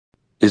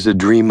Is a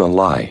dream a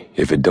lie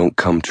if it don't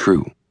come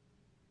true?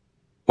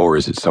 Or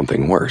is it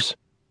something worse?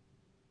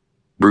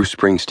 Bruce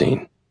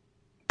Springsteen,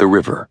 The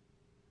River.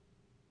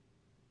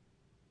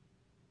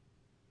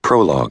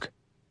 Prologue.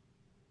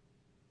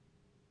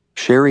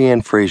 Sherry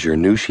Ann Fraser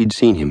knew she'd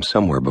seen him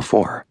somewhere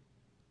before.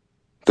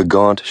 The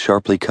gaunt,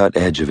 sharply cut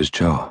edge of his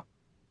jaw.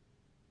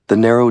 The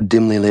narrow,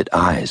 dimly lit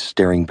eyes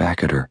staring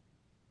back at her.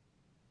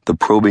 The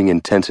probing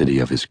intensity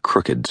of his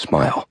crooked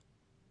smile.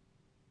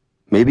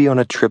 Maybe on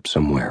a trip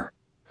somewhere,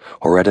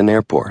 or at an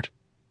airport.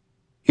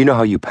 You know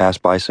how you pass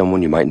by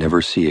someone you might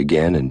never see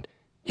again, and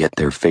yet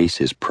their face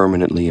is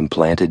permanently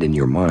implanted in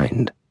your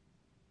mind.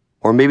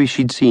 Or maybe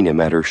she'd seen him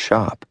at her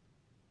shop.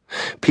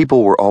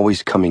 People were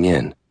always coming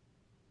in.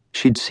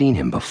 She'd seen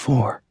him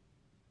before.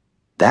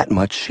 That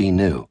much she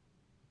knew.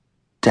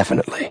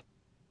 Definitely.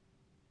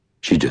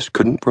 She just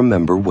couldn't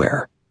remember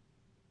where.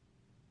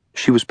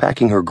 She was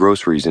packing her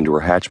groceries into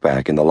her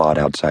hatchback in the lot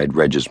outside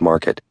Reg's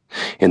Market,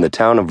 in the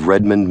town of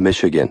Redmond,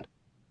 Michigan.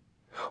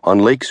 On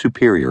Lake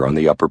Superior on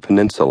the Upper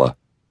Peninsula.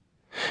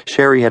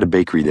 Sherry had a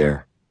bakery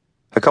there,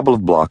 a couple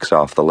of blocks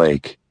off the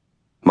lake.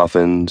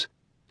 Muffins,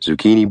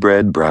 zucchini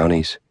bread,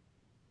 brownies,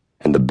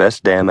 and the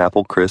best damn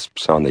apple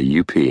crisps on the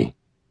UP,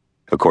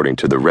 according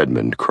to the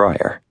Redmond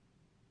Crier.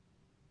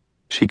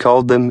 She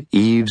called them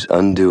Eve's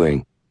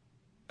Undoing,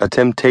 a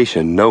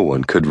temptation no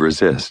one could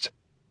resist.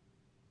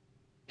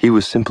 He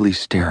was simply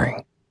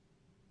staring,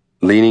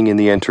 leaning in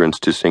the entrance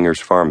to Singer's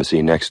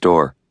Pharmacy next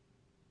door,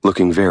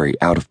 looking very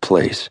out of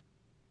place.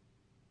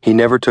 He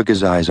never took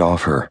his eyes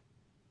off her.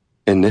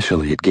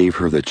 Initially, it gave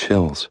her the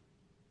chills.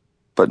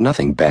 But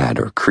nothing bad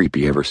or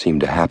creepy ever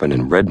seemed to happen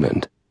in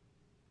Redmond.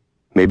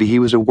 Maybe he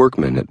was a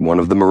workman at one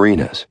of the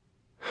marinas,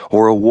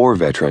 or a war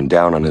veteran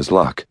down on his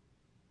luck.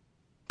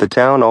 The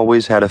town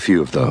always had a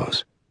few of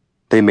those.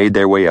 They made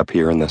their way up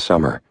here in the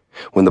summer,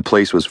 when the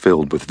place was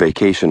filled with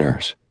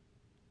vacationers.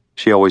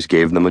 She always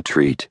gave them a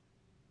treat.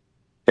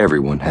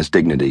 Everyone has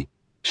dignity,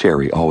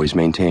 Sherry always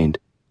maintained.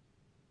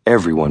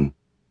 Everyone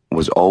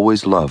was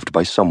always loved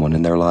by someone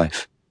in their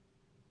life.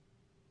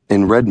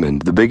 In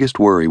Redmond, the biggest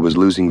worry was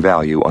losing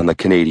value on the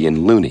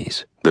Canadian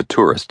loonies the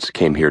tourists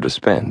came here to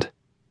spend.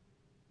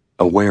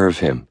 Aware of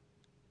him,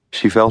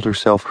 she felt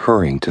herself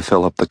hurrying to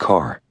fill up the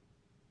car.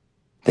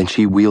 Then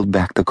she wheeled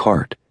back the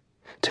cart,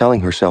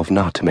 telling herself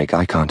not to make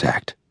eye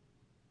contact.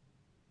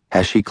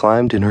 As she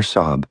climbed in her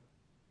Saab,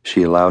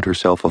 she allowed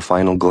herself a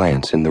final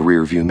glance in the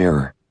rearview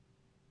mirror.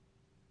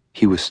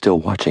 He was still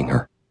watching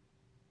her.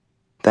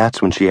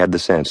 That's when she had the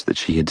sense that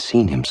she had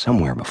seen him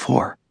somewhere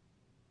before.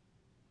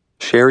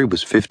 Sherry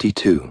was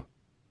 52,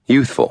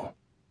 youthful,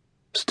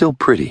 still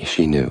pretty,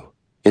 she knew,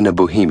 in a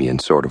bohemian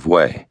sort of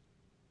way.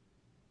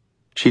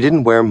 She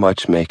didn't wear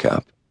much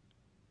makeup.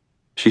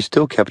 She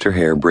still kept her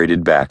hair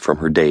braided back from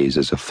her days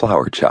as a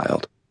flower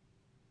child.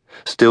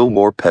 Still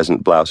wore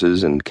peasant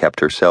blouses and kept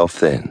herself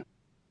thin.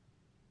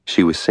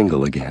 She was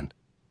single again.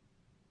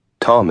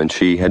 Tom and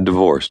she had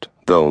divorced,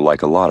 though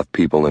like a lot of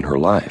people in her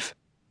life,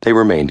 they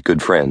remained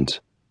good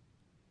friends.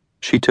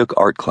 She took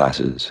art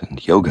classes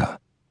and yoga,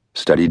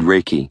 studied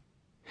Reiki.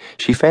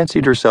 She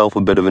fancied herself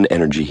a bit of an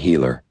energy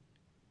healer.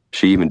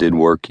 She even did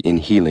work in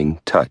healing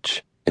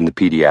touch in the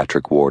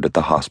pediatric ward at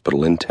the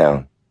hospital in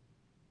town.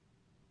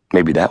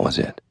 Maybe that was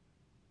it.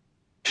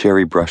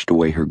 Sherry brushed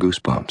away her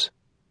goosebumps.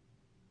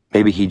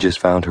 Maybe he just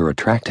found her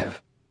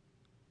attractive.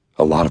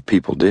 A lot of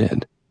people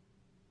did.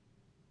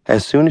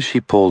 As soon as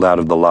she pulled out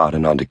of the lot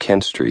and onto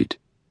Kent Street,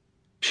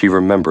 she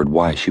remembered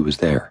why she was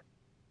there.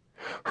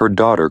 Her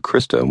daughter,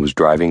 Krista, was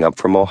driving up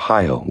from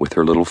Ohio with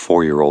her little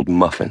 4-year-old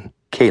muffin,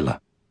 Kayla.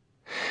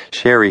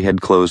 Sherry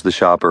had closed the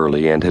shop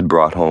early and had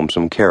brought home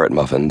some carrot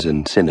muffins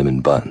and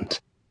cinnamon buns.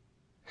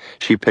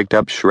 She picked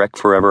up Shrek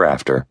Forever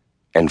After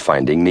and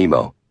Finding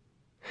Nemo.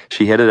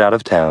 She headed out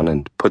of town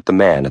and put the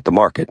man at the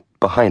market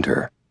behind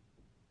her.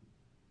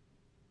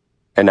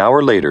 An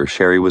hour later,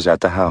 Sherry was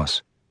at the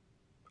house,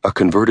 a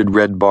converted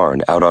red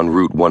barn out on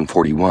Route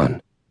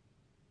 141.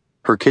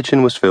 Her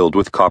kitchen was filled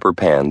with copper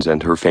pans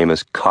and her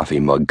famous coffee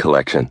mug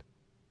collection,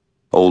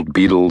 old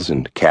Beatles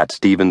and Cat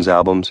Stevens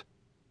albums,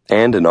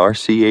 and an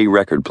RCA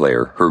record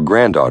player her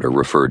granddaughter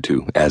referred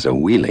to as a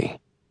wheelie.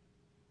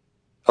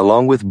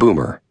 Along with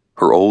Boomer,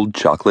 her old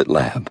chocolate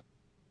lab.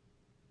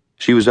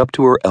 She was up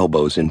to her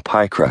elbows in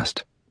pie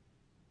crust.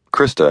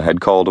 Krista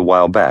had called a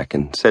while back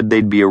and said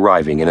they'd be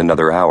arriving in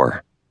another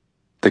hour.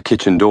 The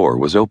kitchen door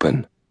was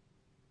open.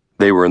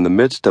 They were in the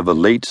midst of a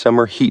late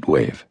summer heat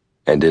wave,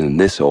 and in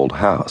this old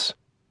house,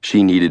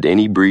 she needed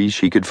any breeze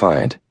she could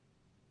find.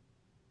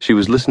 She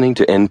was listening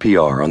to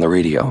NPR on the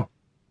radio.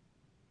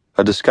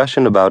 A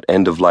discussion about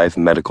end-of-life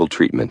medical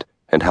treatment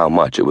and how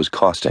much it was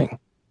costing.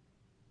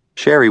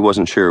 Sherry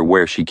wasn't sure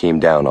where she came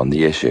down on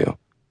the issue,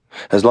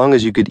 as long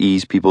as you could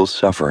ease people's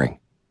suffering.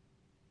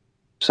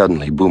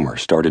 Suddenly, Boomer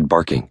started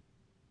barking.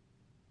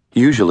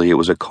 Usually it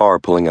was a car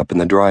pulling up in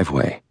the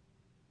driveway,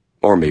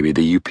 or maybe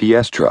the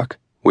UPS truck,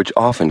 which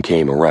often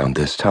came around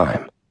this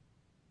time.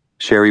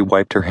 Sherry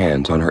wiped her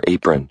hands on her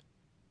apron.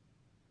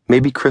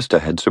 Maybe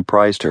Krista had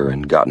surprised her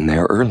and gotten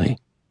there early.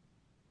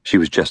 She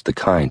was just the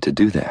kind to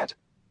do that.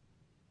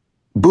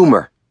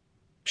 Boomer!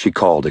 She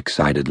called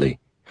excitedly,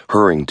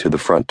 hurrying to the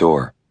front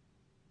door.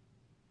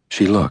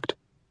 She looked,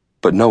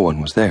 but no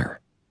one was there.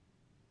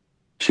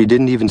 She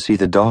didn't even see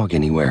the dog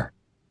anywhere.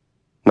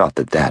 Not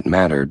that that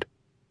mattered.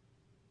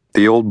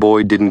 The old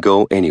boy didn't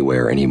go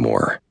anywhere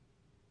anymore.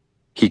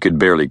 He could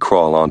barely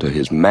crawl onto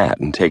his mat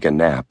and take a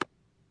nap.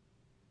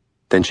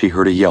 Then she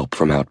heard a yelp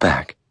from out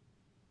back.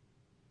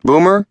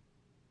 Boomer?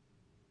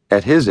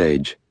 At his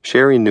age,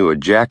 Sherry knew a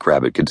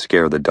jackrabbit could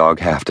scare the dog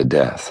half to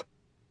death.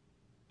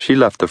 She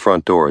left the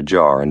front door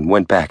ajar and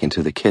went back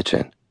into the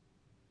kitchen.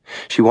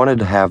 She wanted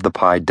to have the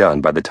pie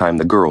done by the time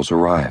the girls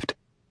arrived.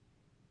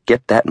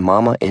 Get that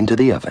mama into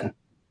the oven.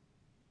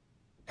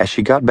 As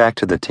she got back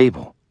to the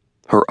table,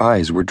 her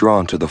eyes were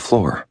drawn to the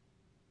floor.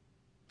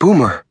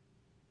 Boomer!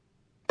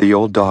 The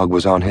old dog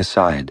was on his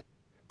side,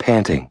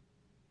 panting,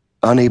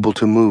 unable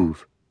to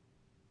move.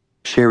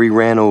 Sherry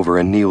ran over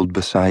and kneeled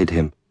beside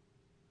him.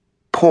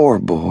 Poor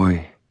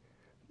boy.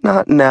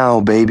 Not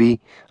now, baby.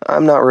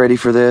 I'm not ready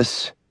for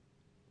this.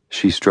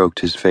 She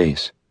stroked his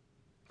face.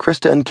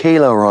 Krista and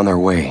Kayla are on their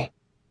way.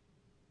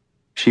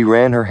 She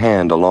ran her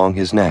hand along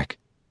his neck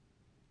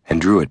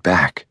and drew it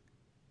back,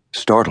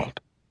 startled.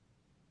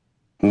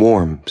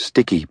 Warm,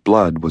 sticky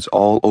blood was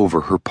all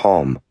over her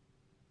palm.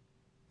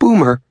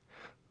 Boomer,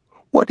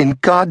 what in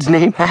God's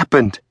name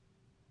happened?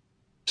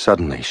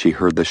 Suddenly she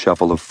heard the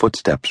shuffle of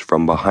footsteps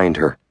from behind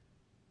her.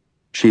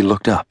 She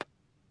looked up.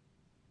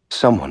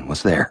 Someone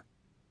was there.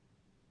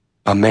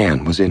 A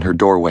man was in her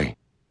doorway.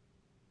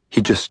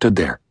 He just stood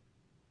there,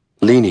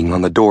 leaning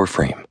on the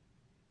doorframe.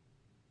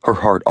 Her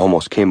heart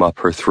almost came up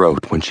her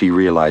throat when she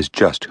realized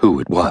just who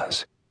it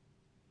was.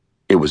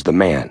 It was the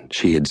man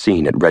she had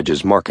seen at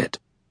Reg's market.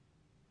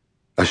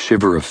 A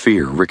shiver of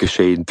fear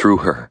ricocheted through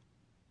her.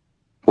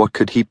 What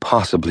could he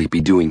possibly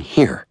be doing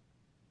here?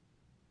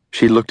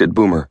 She looked at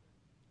Boomer,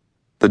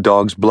 the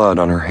dog's blood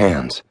on her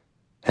hands,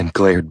 and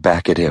glared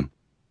back at him.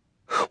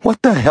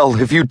 What the hell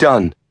have you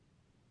done?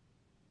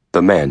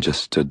 The man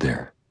just stood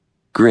there,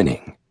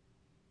 grinning,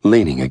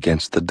 leaning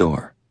against the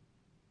door.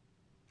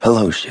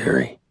 Hello,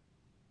 Sherry.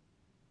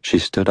 She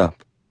stood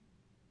up,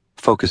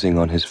 focusing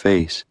on his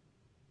face,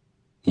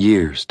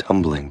 years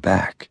tumbling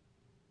back,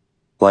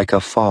 like a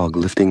fog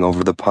lifting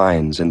over the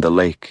pines and the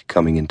lake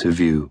coming into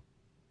view.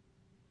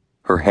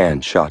 Her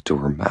hand shot to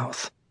her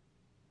mouth.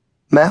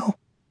 Mal?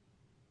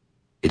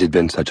 It had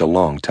been such a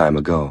long time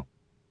ago,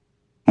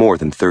 more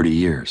than 30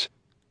 years.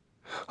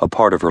 A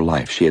part of her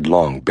life she had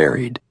long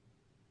buried,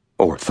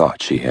 or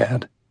thought she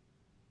had.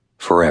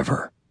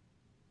 Forever.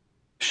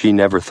 She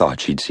never thought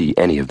she'd see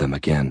any of them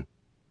again,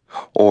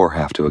 or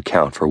have to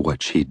account for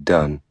what she'd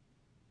done.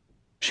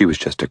 She was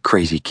just a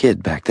crazy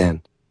kid back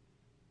then.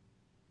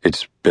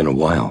 It's been a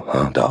while,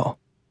 huh, doll?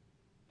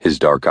 His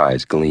dark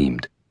eyes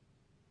gleamed.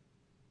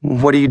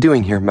 What are you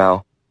doing here,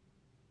 Mal?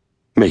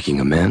 Making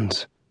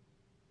amends.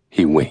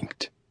 He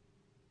winked.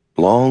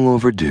 Long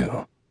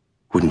overdue,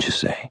 wouldn't you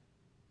say?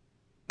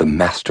 The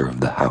master of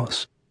the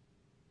house.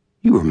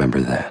 You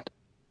remember that,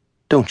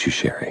 don't you,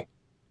 Sherry?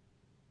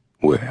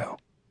 Well,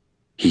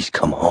 he's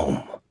come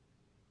home.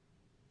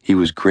 He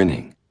was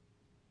grinning,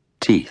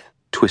 teeth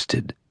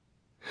twisted.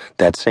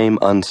 That same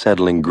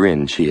unsettling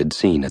grin she had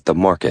seen at the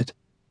market,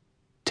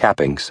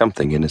 tapping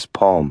something in his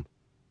palm.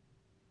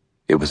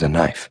 It was a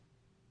knife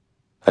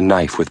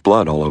with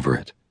blood all over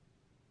it.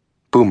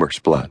 Boomer's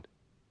blood.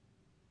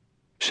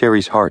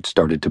 Sherry's heart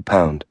started to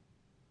pound.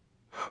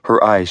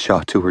 Her eyes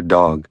shot to her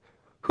dog,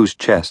 whose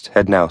chest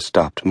had now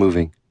stopped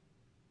moving.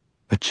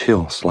 A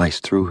chill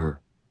sliced through her,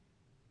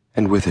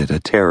 and with it a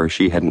terror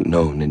she hadn't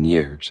known in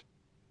years.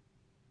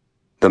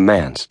 The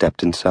man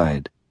stepped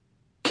inside,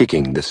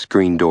 kicking the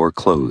screen door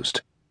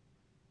closed.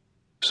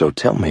 So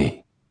tell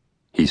me,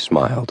 he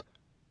smiled,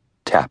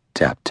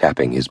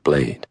 tapping his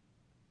blade.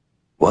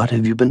 What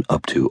have you been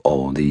up to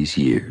all these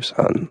years,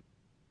 hon?